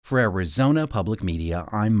For Arizona Public Media,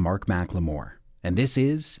 I'm Mark McLemore, and this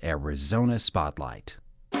is Arizona Spotlight.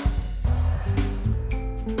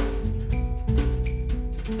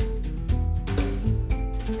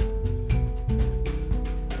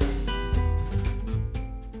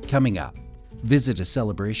 Coming up, visit a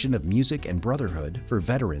celebration of music and brotherhood for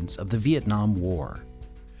veterans of the Vietnam War.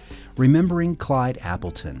 Remembering Clyde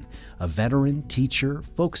Appleton, a veteran, teacher,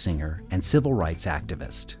 folk singer, and civil rights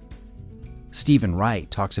activist. Stephen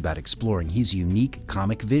Wright talks about exploring his unique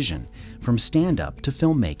comic vision from stand-up to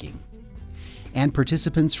filmmaking. And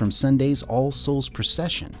participants from Sunday's All Souls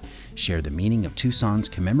Procession share the meaning of Tucson's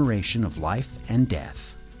commemoration of life and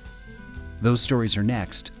death. Those stories are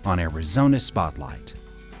next on Arizona Spotlight.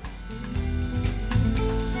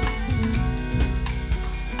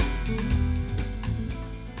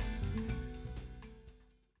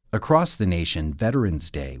 Across the nation,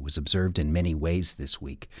 Veterans Day was observed in many ways this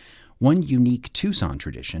week. One unique Tucson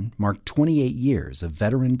tradition marked 28 years of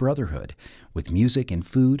veteran brotherhood with music and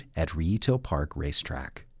food at Rillito Park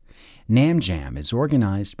Racetrack. Nam Jam is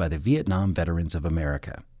organized by the Vietnam Veterans of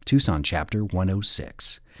America, Tucson Chapter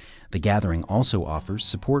 106. The gathering also offers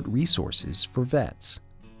support resources for vets.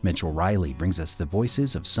 Mitchell Riley brings us the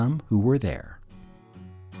voices of some who were there.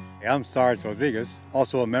 I'm Sarge Rodriguez,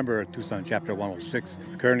 also a member of Tucson Chapter 106.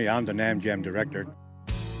 Currently, I'm the Nam Jam director.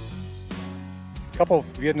 A couple of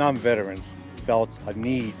Vietnam veterans felt a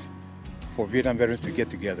need for Vietnam veterans to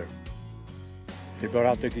get together. They brought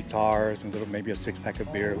out their guitars and maybe a six-pack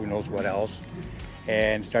of beer, who knows what else,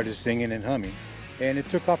 and started singing and humming. And it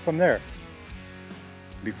took off from there.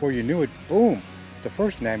 Before you knew it, boom, the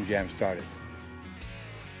first Nam Jam started.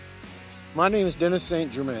 My name is Dennis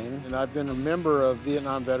St. Germain, and I've been a member of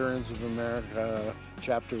Vietnam Veterans of America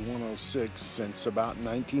Chapter 106 since about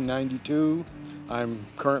 1992. I'm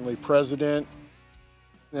currently president.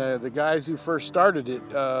 The guys who first started it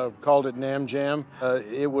called it Nam Jam.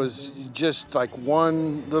 It was just like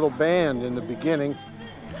one little band in the beginning.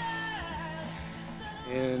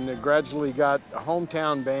 And it gradually got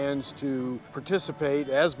hometown bands to participate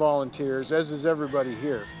as volunteers, as is everybody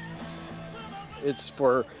here. It's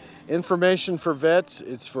for information for vets,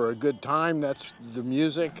 it's for a good time, that's the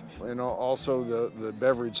music, and also the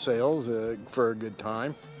beverage sales for a good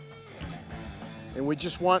time. And we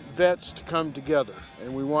just want vets to come together,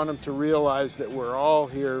 and we want them to realize that we're all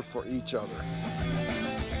here for each other.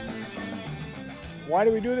 Why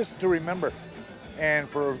do we do this? To remember, and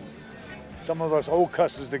for some of us old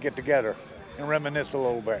cusses to get together and reminisce a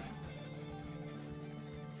little bit.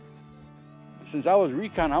 Since I was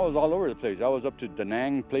recon, I was all over the place. I was up to Da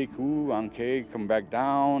Nang, Pleiku, An Khê, come back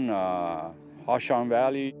down, Ha Shan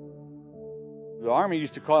Valley. The Army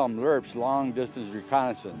used to call them LRRPs, long distance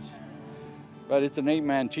reconnaissance. But it's an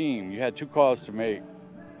 8-man team. You had 2 calls to make.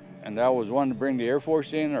 And that was one to bring the Air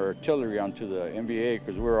Force in or artillery onto the NVA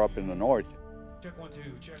because we were up in the north. Check 1, 2,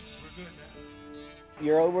 check. We're good now.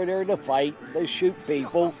 You're over there to fight, to shoot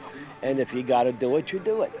people, and if you got to do it, you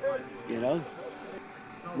do it, you know?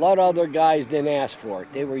 A lot of other guys didn't ask for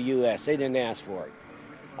it. They were U.S. They didn't ask for it.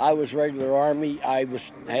 I was regular Army. I was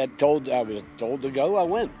told to go. I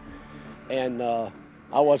went, and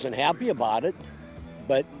I wasn't happy about it,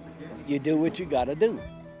 but you do what you got to do.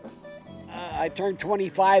 I turned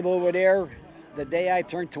 25 over there. The day I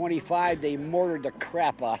turned 25, they murdered the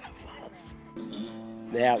crap out of us.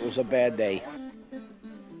 Yeah, it was a bad day.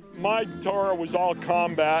 My tour was all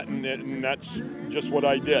combat, and that's just what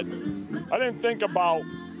I did. I didn't think about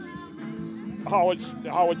how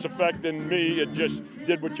it's affecting me. It just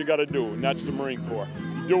did what you got to do, and that's the Marine Corps.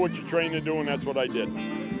 You do what you train to do, and that's what I did.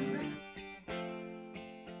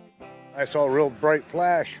 I saw a real bright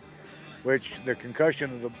flash, which the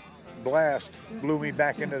concussion of the blast blew me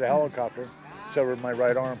back into the helicopter, severed my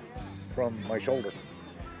right arm from my shoulder.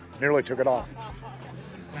 Nearly took it off.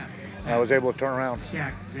 And I was able to turn around.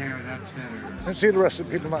 Check, there, that's better. And see the rest of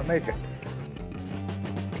the people not make it.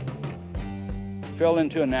 Fell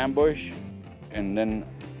into an ambush, and then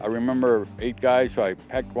I remember 8 guys, so I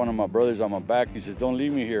packed one of my brothers on my back. He says, "Don't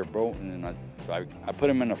leave me here, bro." And then I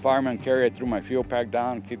put him in a fireman carrier. I threw my fuel pack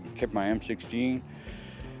down, kept my M16.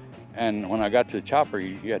 And when I got to the chopper,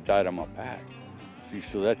 he had died on my back. See,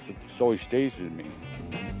 so so he stays with me.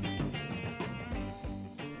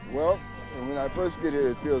 Well, when I first get here,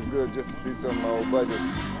 it feels good just to see some of my old buddies.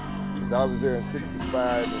 Because I was there in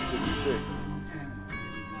 65 and 66.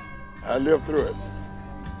 I lived through it.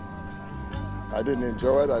 I didn't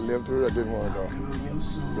enjoy it, I lived through it, I didn't want to go.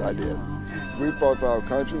 But I did. We fought for our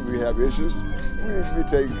country, we have issues, we need to be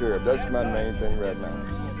taken care of. That's my main thing right now.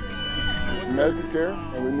 Medical care,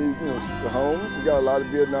 and we need, the homes. We got a lot of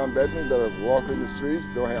Vietnam veterans that are walking the streets,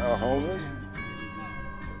 are homeless.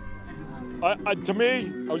 To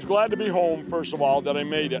me, I was glad to be home, first of all, that I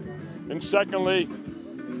made it. And secondly,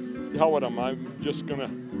 hell with them. I'm just going to,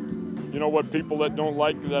 you know what, people that don't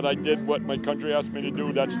like that I did what my country asked me to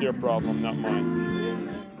do, that's their problem, not mine.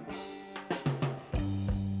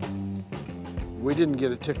 We didn't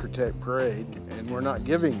get a ticker tape parade, and we're not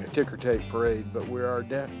giving a ticker tape parade, but we are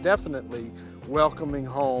definitely welcoming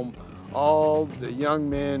home all the young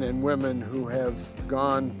men and women who have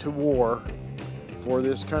gone to war for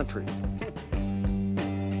this country.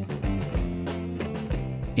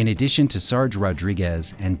 In addition to Sarge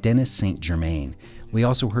Rodriguez and Dennis St. Germain, we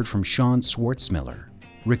also heard from Sean Swartzmiller,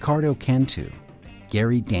 Ricardo Cantu,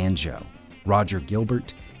 Gary Danjo, Roger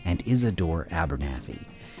Gilbert, and Isadore Abernathy.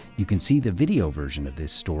 You can see the video version of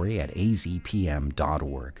this story at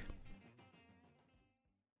azpm.org.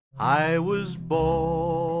 I was born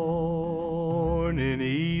in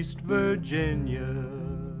East Virginia,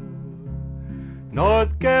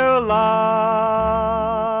 North Carolina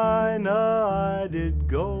I did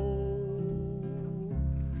go.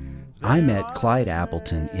 I met Clyde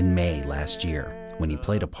Appleton in May last year when he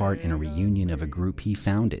played a part in a reunion of a group he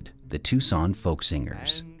founded, the Tucson Folk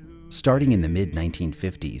Singers. Starting in the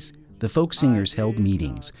mid-1950s, the Folk Singers held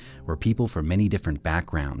meetings where people from many different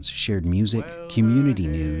backgrounds shared music, community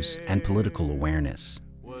news, and political awareness.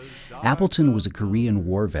 Appleton was a Korean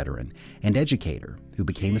War veteran and educator who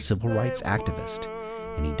became a civil rights activist,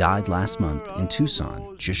 and he died last month in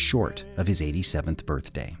Tucson, just short of his 87th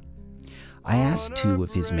birthday. I asked two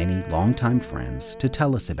of his many longtime friends to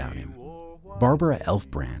tell us about him. Barbara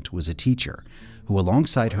Elfbrandt was a teacher who,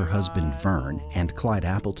 alongside her husband Vern and Clyde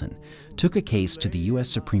Appleton, took a case to the U.S.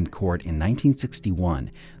 Supreme Court in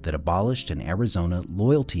 1961 that abolished an Arizona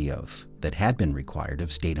loyalty oath that had been required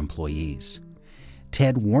of state employees.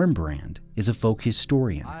 Ted Warmbrand is a folk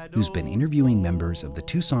historian who's been interviewing members of the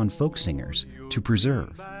Tucson Folk Singers to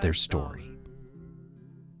preserve their story.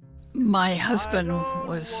 My husband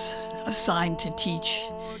was assigned to teach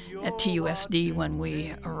at TUSD when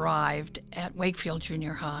we arrived at Wakefield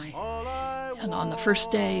Junior High. And on the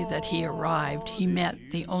first day that he arrived, he met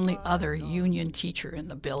the only other union teacher in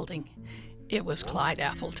the building. It was Clyde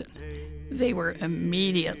Appleton. They were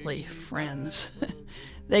immediately friends.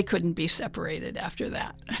 They couldn't be separated after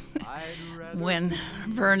that. When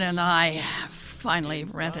Vern and I finally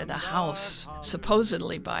rented a house,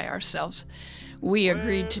 supposedly by ourselves, we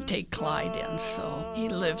agreed to take Clyde in, so he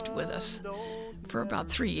lived with us for about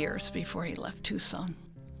 3 years before he left Tucson.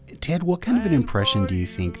 Ted, what kind of an impression do you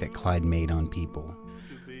think that Clyde made on people?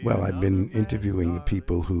 Well, I've been interviewing the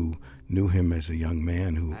people who knew him as a young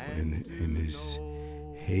man who, in his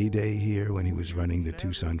heyday here when he was running the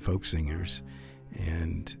Tucson Folk Singers,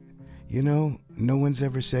 and, you know, no one's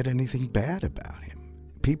ever said anything bad about him.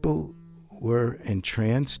 People were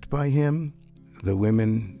entranced by him. The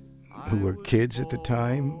women who were kids at the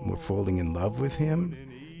time were falling in love with him.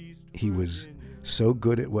 He was so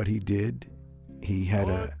good at what he did. He had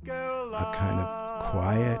a kind of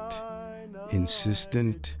quiet,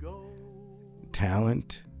 insistent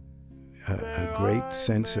talent, a great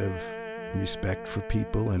sense of respect for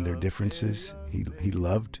people and their differences. He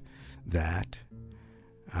loved that.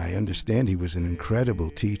 I understand he was an incredible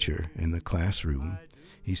teacher in the classroom.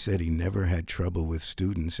 He said he never had trouble with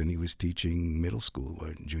students, and he was teaching middle school,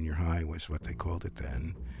 or junior high was what they called it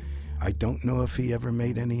then. I don't know if he ever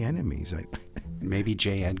made any enemies. Maybe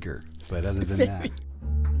J. Edgar, but other than that.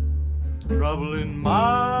 Trouble in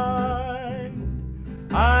mind,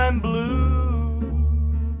 I'm blue,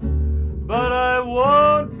 but I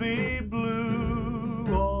won't be blue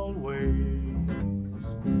always,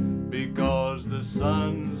 because the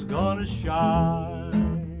sun's gonna shine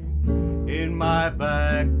in my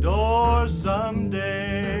back door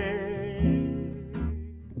someday.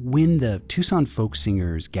 When the Tucson Folk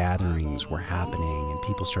Singers gatherings were happening and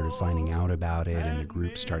people started finding out about it and the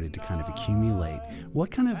group started to kind of accumulate,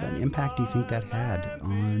 what kind of an impact do you think that had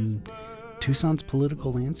on Tucson's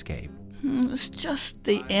political landscape? It was just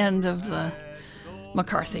the end of the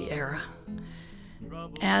McCarthy era.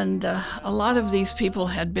 And a lot of these people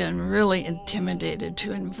had been really intimidated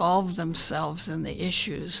to involve themselves in the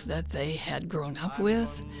issues that they had grown up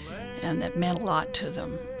with and that meant a lot to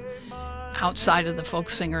them. Outside of the folk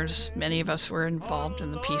singers, many of us were involved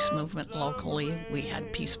in the peace movement locally. We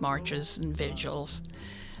had peace marches and vigils.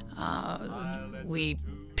 We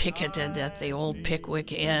picketed at the old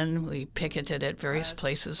Pickwick Inn. We picketed at various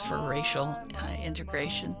places for racial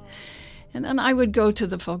integration. And then I would go to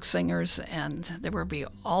the folk singers, and there would be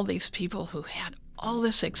all these people who had all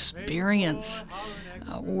this experience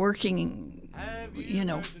working,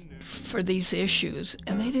 for these issues,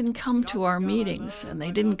 and they didn't come to our meetings, and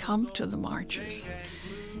they didn't come to the marches.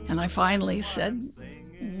 And I finally said,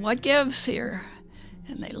 "What gives here?"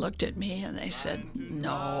 And they looked at me and they said,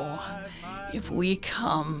 "No, if we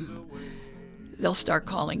come, they'll start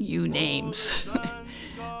calling you names.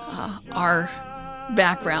 Our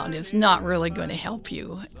background is not really going to help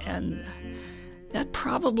you." And that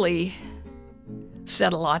probably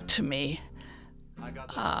said a lot to me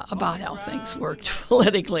about how things worked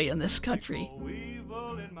politically in this country.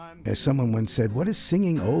 As someone once said, what does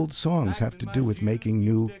singing old songs have to do with making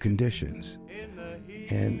new conditions?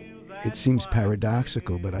 And it seems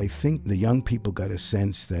paradoxical, but I think the young people got a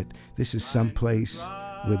sense that this is some place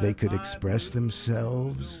where they could express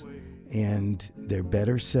themselves and their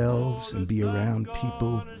better selves and be around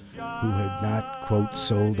people who had not, quote,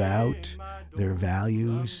 sold out their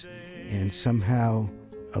values. And somehow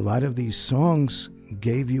a lot of these songs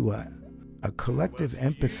gave you a collective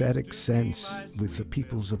empathetic sense with the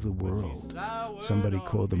peoples of the world. Somebody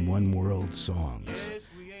called them one world songs.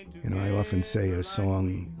 You know, I often say a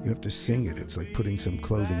song, you have to sing it. It's like putting some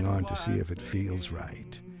clothing on to see if it feels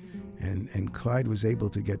right. And Clyde was able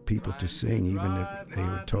to get people to sing, even if they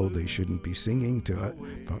were told they shouldn't be singing.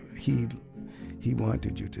 He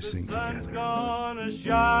wanted you to sing together. The sun's gonna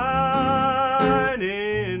shine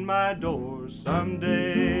in my door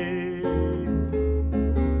someday.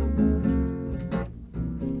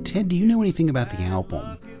 Ted, do you know anything about the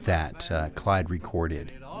album that Clyde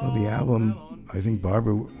recorded? Well, the album, I think,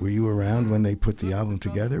 Barbara, were you around when they put the album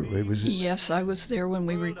together? Yes, I was there when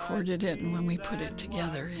we recorded it and when we put it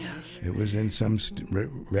together, yes. It was in some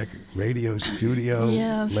radio studio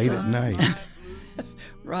late at night.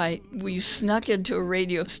 Right. We snuck into a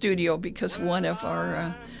radio studio because one of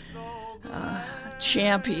our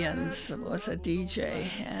champions was a DJ,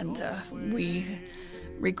 and we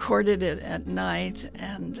recorded it at night,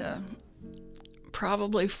 and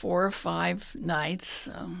probably 4 or 5 nights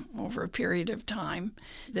over a period of time.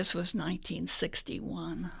 This was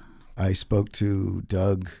 1961. I spoke to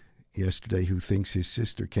Doug yesterday, who thinks his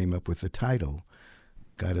sister came up with the title,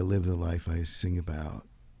 Gotta Live the Life I Sing About.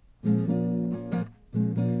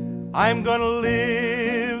 I'm gonna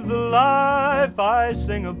live the life I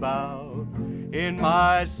sing about in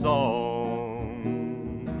my song.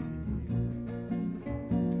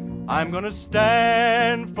 I'm gonna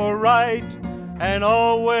stand for right and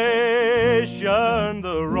always shun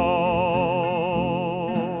the wrong.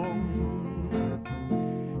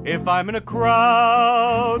 If I'm in a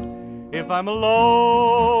crowd, if I'm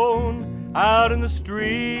alone, out in the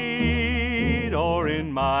street or in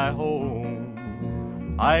my home,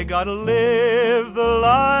 I gotta live the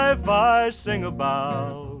life I sing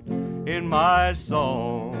about in my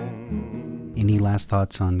song. Any last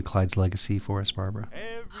thoughts on Clyde's legacy for us, Barbara?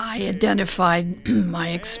 I identified my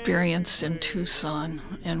experience in Tucson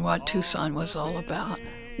and what Tucson was all about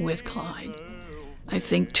with Clyde. I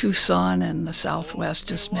think Tucson and the Southwest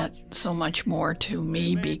just meant so much more to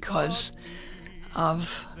me because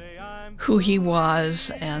of who he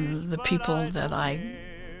was and the people that I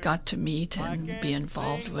got to meet and be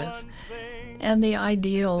involved with, and the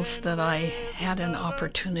ideals that I had an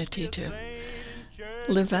opportunity to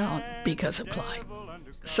live out because of Clyde.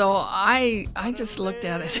 So I just looked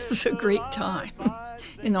at it as a great time.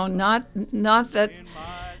 You know, not that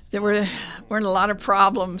there weren't a lot of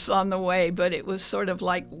problems on the way, but it was sort of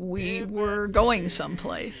like we were going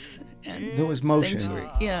someplace. And there was motion.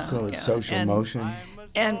 Call it social motion.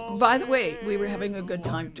 And by the way, we were having a good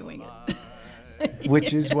time doing it.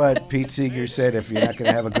 Which is what Pete Seeger said, if you're not going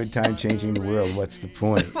to have a good time changing the world, what's the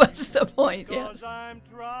point? What's the point, yes.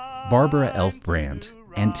 Barbara Elfbrand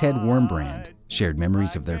and Ted Wormbrand shared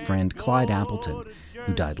memories of their friend Clyde Appleton,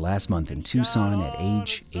 who died last month in Tucson at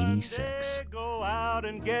age 86. Go out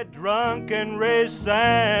and get drunk and raise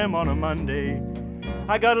Sam on a Monday.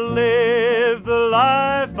 I gotta live the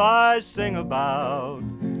life I sing about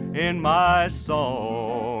in my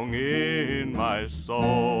song, in my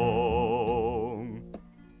song.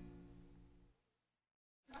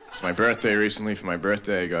 It's my birthday recently. For my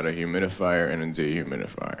birthday, I got a humidifier and a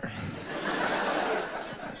dehumidifier.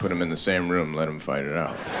 I put them in the same room, let them fight it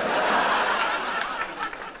out.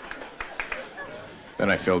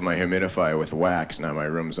 Then I filled my humidifier with wax. Now my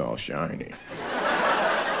room's all shiny.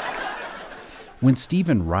 When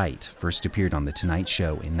Stephen Wright first appeared on The Tonight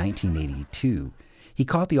Show in 1982, he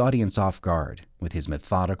caught the audience off guard with his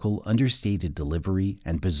methodical, understated delivery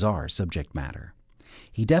and bizarre subject matter.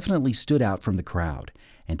 He definitely stood out from the crowd,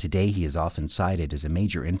 and today he is often cited as a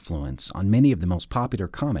major influence on many of the most popular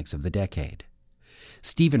comics of the decade.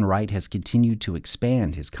 Stephen Wright has continued to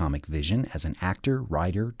expand his comic vision as an actor,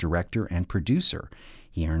 writer, director, and producer.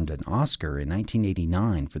 He earned an Oscar in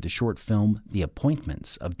 1989 for the short film The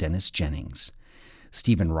Appointments of Dennis Jennings.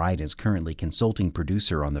 Stephen Wright is currently consulting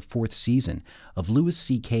producer on the 4th season of Louis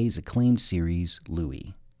C.K.'s acclaimed series,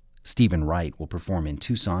 Louie. Stephen Wright will perform in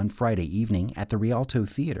Tucson Friday evening at the Rialto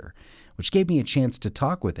Theater, which gave me a chance to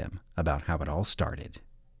talk with him about how it all started.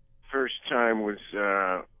 First time was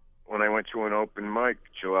when I went to an open mic,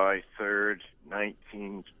 July 3rd,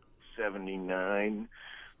 1979.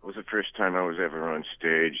 It was the first time I was ever on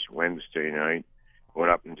stage, Wednesday night.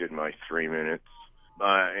 Went up and did my 3 minutes.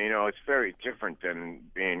 It's very different than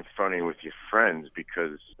being funny with your friends,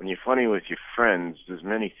 because when you're funny with your friends, there's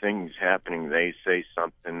many things happening. They say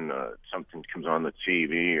something, something comes on the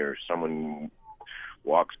TV, or someone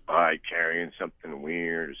walks by carrying something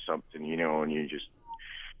weird or something, and you're just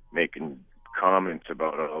making comments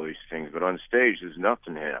about all these things. But on stage, there's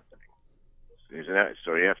nothing happening.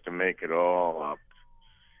 So you have to make it all up.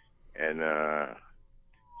 And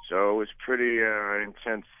so it was pretty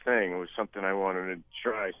intense thing. It was something I wanted to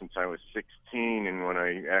try since I was 16, and when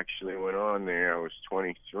I actually went on there, I was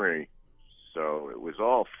 23. So it was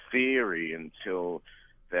all theory until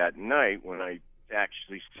that night when I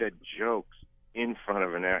actually said jokes in front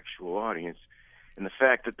of an actual audience. And the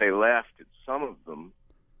fact that they laughed at some of them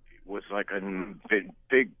was like a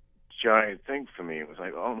big giant thing for me. It was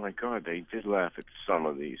like, oh my God, they did laugh at some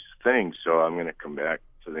of these things, so I'm going to come back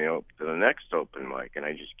to the next open mic, and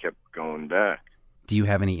I just kept going back. Do you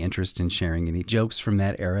have any interest in sharing any jokes from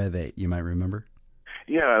that era that you might remember?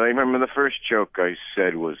 Yeah, I remember the first joke I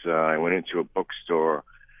said was I went into a bookstore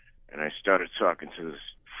and I started talking to this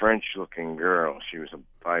French-looking girl. She was a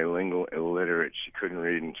bilingual illiterate. She couldn't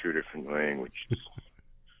read in 2 different languages.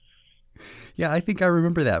 Yeah, I think I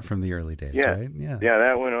remember that from the early days, right? Yeah,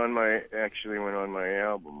 that went on my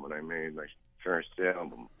album when I made my first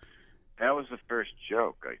album. That was the first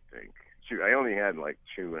joke, I think. I only had like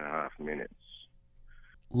 2.5 minutes.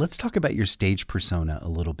 Let's talk about your stage persona a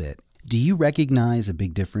little bit. Do you recognize a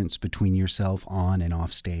big difference between yourself on and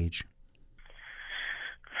off stage?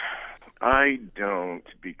 I don't,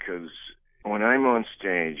 because when I'm on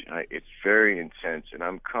stage, it's very intense and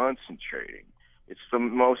I'm concentrating. It's the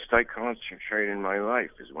most I concentrate in my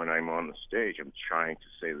life is when I'm on the stage. I'm trying to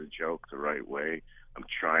say the joke the right way. I'm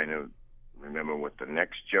trying to remember what the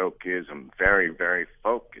next joke is. I'm very, very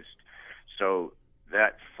focused. So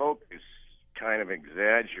that focus kind of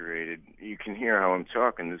exaggerated. You can hear how I'm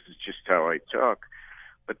talking. This is just how I talk.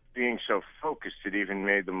 But being so focused, it even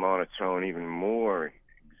made the monotone even more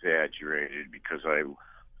exaggerated, because I'm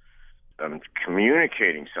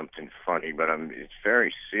communicating something funny, but it's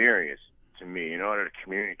very serious to me in order to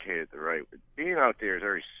communicate it the right way. Being out there is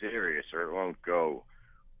very serious, or it won't go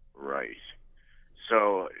right.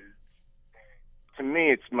 So to me,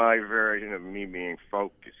 it's my version of me being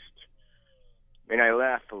focused. I mean, I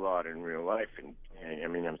laugh a lot in real life, and I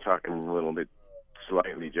mean, I'm talking a little bit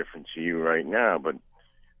slightly different to you right now, but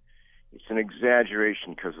it's an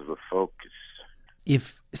exaggeration because of the focus.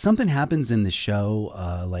 If something happens in the show,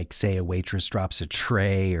 like say a waitress drops a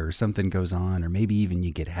tray or something goes on, or maybe even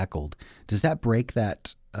you get heckled, does that break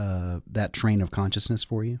that train of consciousness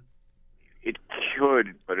for you? It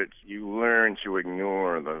could, but you learn to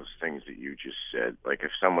ignore those things that you just said. Like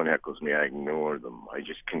if someone heckles me, I ignore them. I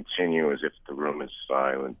just continue as if the room is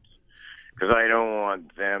silent, because I don't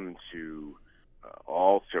want them to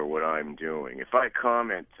alter what I'm doing. If I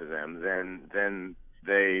comment to them, then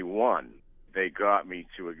they won. They got me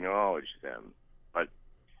to acknowledge them, but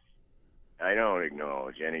I don't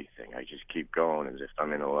acknowledge anything. I just keep going as if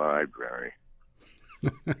I'm in a library.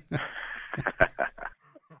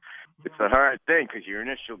 It's a hard thing, because your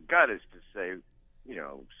initial gut is to say,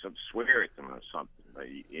 swear at them or something. But,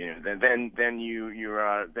 then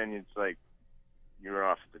it's like you're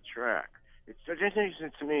off the track. It's so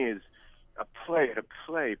interesting to me is a play.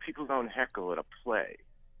 People don't heckle at a play.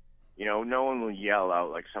 No one will yell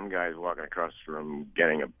out like some guys walking across the room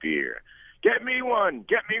getting a beer. Get me one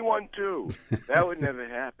too. That would never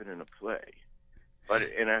happen in a play. But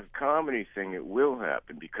in a comedy thing, it will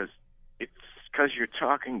happen, because you're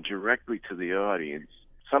talking directly to the audience.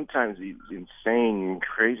 Sometimes these insane,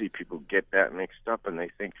 crazy people get that mixed up, and they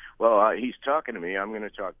think, well, he's talking to me, I'm going to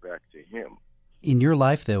talk back to him. In your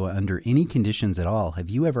life, though, under any conditions at all, have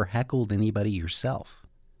you ever heckled anybody yourself?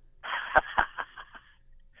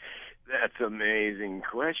 That's an amazing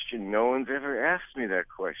question. No one's ever asked me that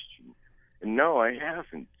question. And no, I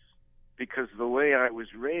haven't. Because the way I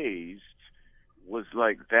was raised was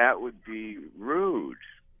like, that would be rude.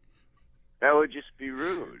 That would just be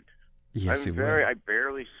rude. Yes, it would. I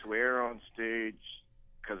barely swear on stage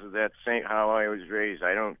because of that how I was raised.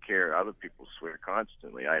 I don't care. Other people swear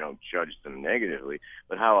constantly. I don't judge them negatively.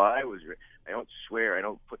 But how I was raised, I don't swear. I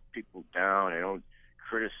don't put people down. I don't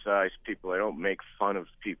criticize people. I don't make fun of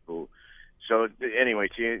people. So anyway,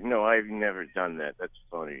 no, I've never done that. That's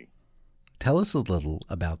funny. Tell us a little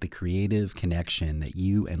about the creative connection that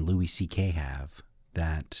you and Louis C.K. have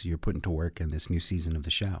that you're putting to work in this new season of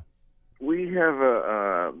the show. We have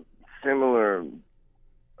a similar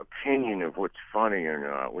opinion of what's funny or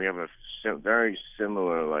not. We have a very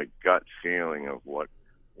similar, like, gut feeling of what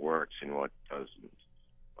works and what doesn't.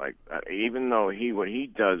 Like, even though what he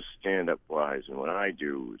does stand-up wise and what I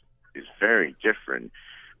do is very different.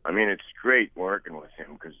 I mean, it's great working with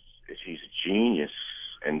him because he's a genius,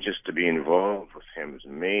 and just to be involved with him is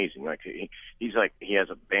amazing. Like, he's like, he has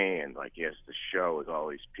a band, like he has the show with all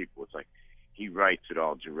these people. It's like he writes it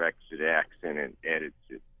all, directs it, acts in it, edits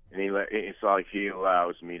it. And it's like he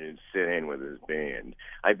allows me to sit in with his band.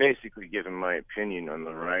 I basically give him my opinion on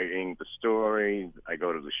the writing, the story. I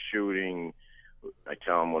go to the shooting. I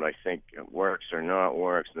tell him what I think works or not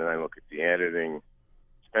works. And then I look at the editing.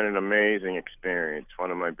 It's been an amazing experience.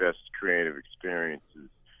 One of my best creative experiences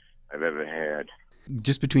I've ever had.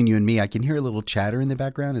 Just between you and me, I can hear a little chatter in the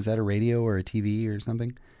background. Is that a radio or a TV or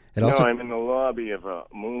something? No, I'm in the lobby of a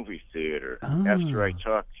movie theater. Oh. After I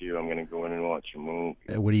talk to you, I'm going to go in and watch a movie.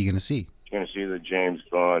 What are you going to see? I'm going to see the James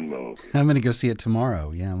Bond movie. I'm going to go see it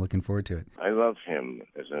tomorrow. Yeah, I'm looking forward to it. I love him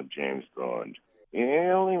as a James Bond.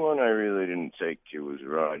 The only one I really didn't take to was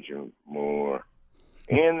Roger Moore.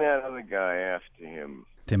 And that other guy after him.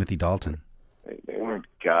 Timothy Dalton. They weren't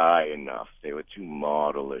guy enough. They were too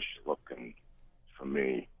modelish looking for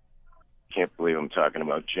me. Can't believe I'm talking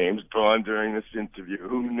about James Bond during this interview.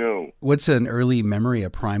 Who knew? What's an early memory, a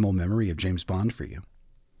primal memory of James Bond for you?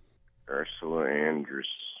 Ursula Andress.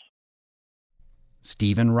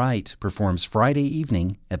 Stephen Wright performs Friday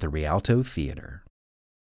evening at the Rialto Theater.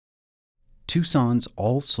 Tucson's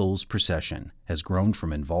All Souls Procession has grown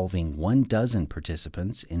from involving 12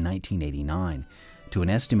 participants in 1989 to an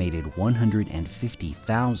estimated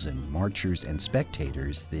 150,000 marchers and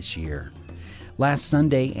spectators this year. Last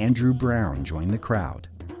Sunday, Andrew Brown joined the crowd.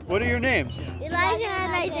 What are your names? Elijah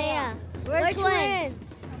and Isaiah. We're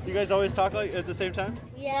twins. You guys always talk like at the same time?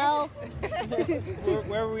 Yeah.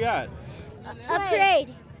 Where are we at? A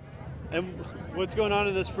parade. And what's going on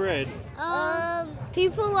in this parade?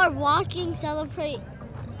 People are walking, celebrating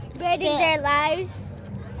their lives,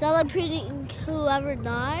 celebrating whoever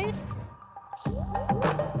died.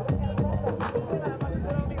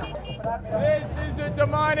 This is a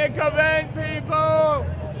demonic event, people!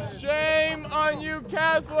 Shame on you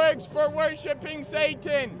Catholics for worshiping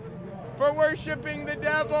Satan, for worshiping the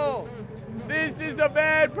devil. This is a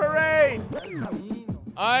bad parade.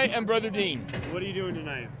 I am Brother Dean. What are you doing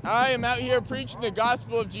tonight? I am out here preaching the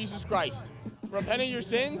gospel of Jesus Christ. Repent of your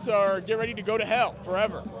sins or get ready to go to hell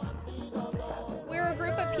forever. We're a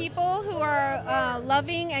group of people who are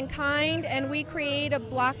loving and kind, and we create a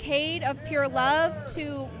blockade of pure love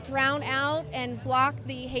to drown out and block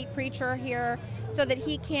the hate preacher here so that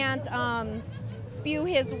he can't spew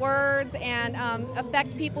his words and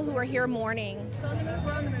affect people who are here mourning.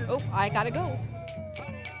 Oh, I gotta go.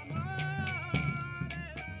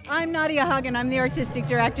 I'm Nadia Hagen. I'm the artistic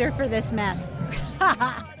director for this mess.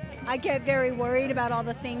 I get very worried about all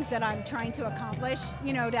the things that I'm trying to accomplish,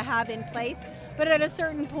 to have in place. But at a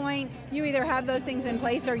certain point, you either have those things in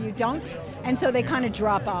place or you don't, and so they kind of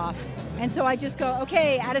drop off. And so I just go,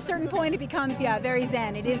 okay, at a certain point it becomes, very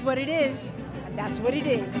zen. It is what it is, and that's what it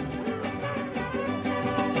is.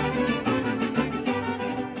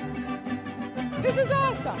 This is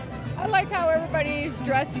awesome. I like how everybody's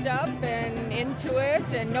dressed up and into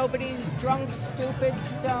it, and nobody's drunk, stupid,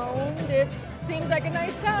 stoned. It seems like a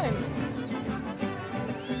nice time.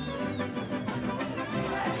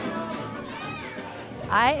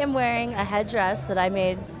 I am wearing a headdress that I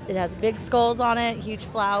made. It has big skulls on it, huge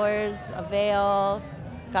flowers, a veil,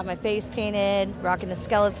 got my face painted, rocking a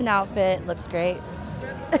skeleton outfit, looks great.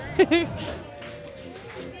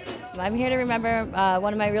 I'm here to remember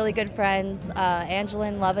one of my really good friends,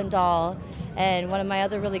 Angelin Lovendahl, and one of my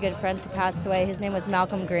other really good friends who passed away. His name was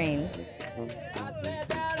Malcolm Green.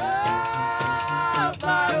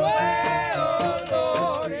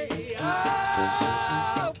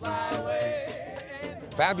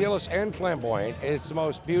 Fabulous and flamboyant. It's the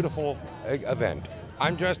most beautiful event.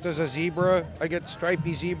 I'm dressed as a zebra. I get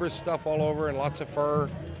stripy zebra stuff all over and lots of fur,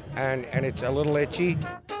 and it's a little itchy.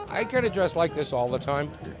 I kind of dress like this all the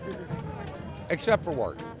time, except for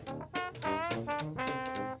work.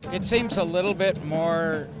 It seems a little bit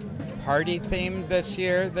more party-themed this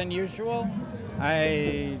year than usual.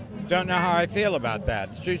 I don't know how I feel about that.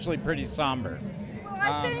 It's usually pretty somber.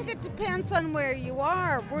 I think it depends on where you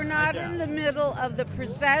are. We're not in the middle of the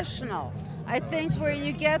processional. I think where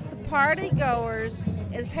you get the party goers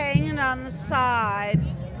is hanging on the side,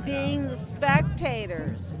 being the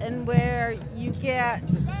spectators, and where you get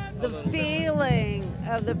the feeling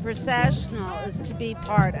of the processional is to be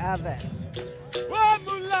part of it.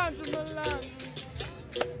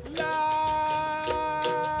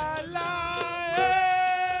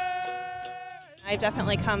 I've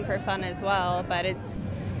definitely come for fun as well, but it's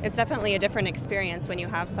definitely a different experience when you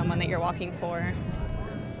have someone that you're walking for.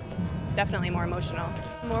 Definitely more emotional.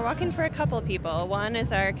 We're walking for a couple people. One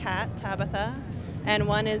is our cat, Tabitha, and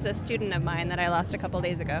one is a student of mine that I lost a couple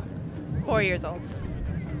days ago, 4 years old.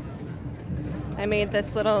 I made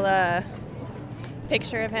this little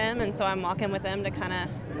picture of him, and so I'm walking with him to kind of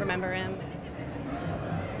remember him.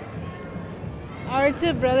 Our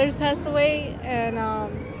two brothers passed away, and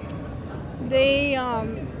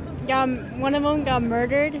one of them got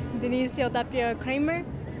murdered, Dionisio Tapia Kramer,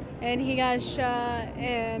 and he got shot,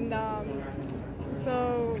 and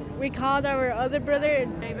so we called our other brother,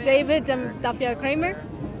 David Tapia Kramer,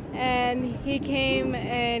 and he came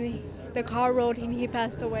and the car rolled and he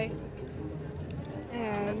passed away.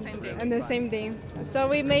 And the same day. So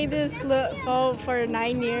we made this photo for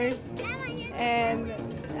 9 years, and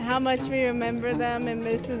how much we remember them and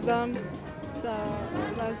misses them. So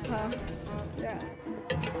that's how, yeah.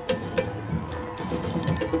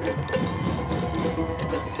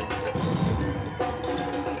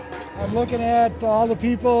 I'm looking at all the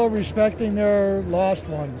people respecting their lost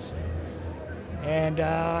ones. And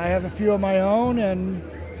I have a few of my own, and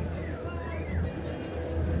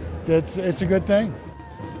it's a good thing.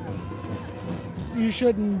 You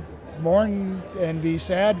shouldn't mourn and be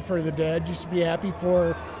sad for the dead, just be happy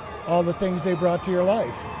for all the things they brought to your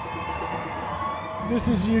life. This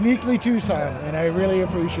is uniquely Tucson, and I really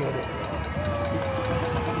appreciate it.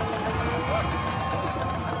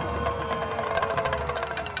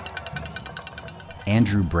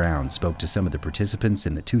 Andrew Brown spoke to some of the participants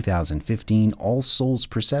in the 2015 All Souls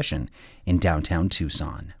Procession in downtown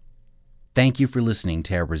Tucson. Thank you for listening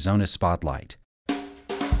to Arizona Spotlight.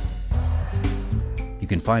 You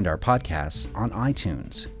can find our podcasts on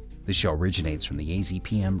iTunes. The show originates from the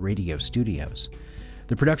AZPM radio studios.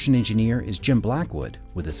 The production engineer is Jim Blackwood,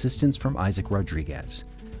 with assistance from Isaac Rodriguez.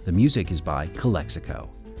 The music is by Calexico.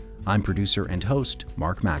 I'm producer and host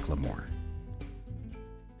Mark McLemore.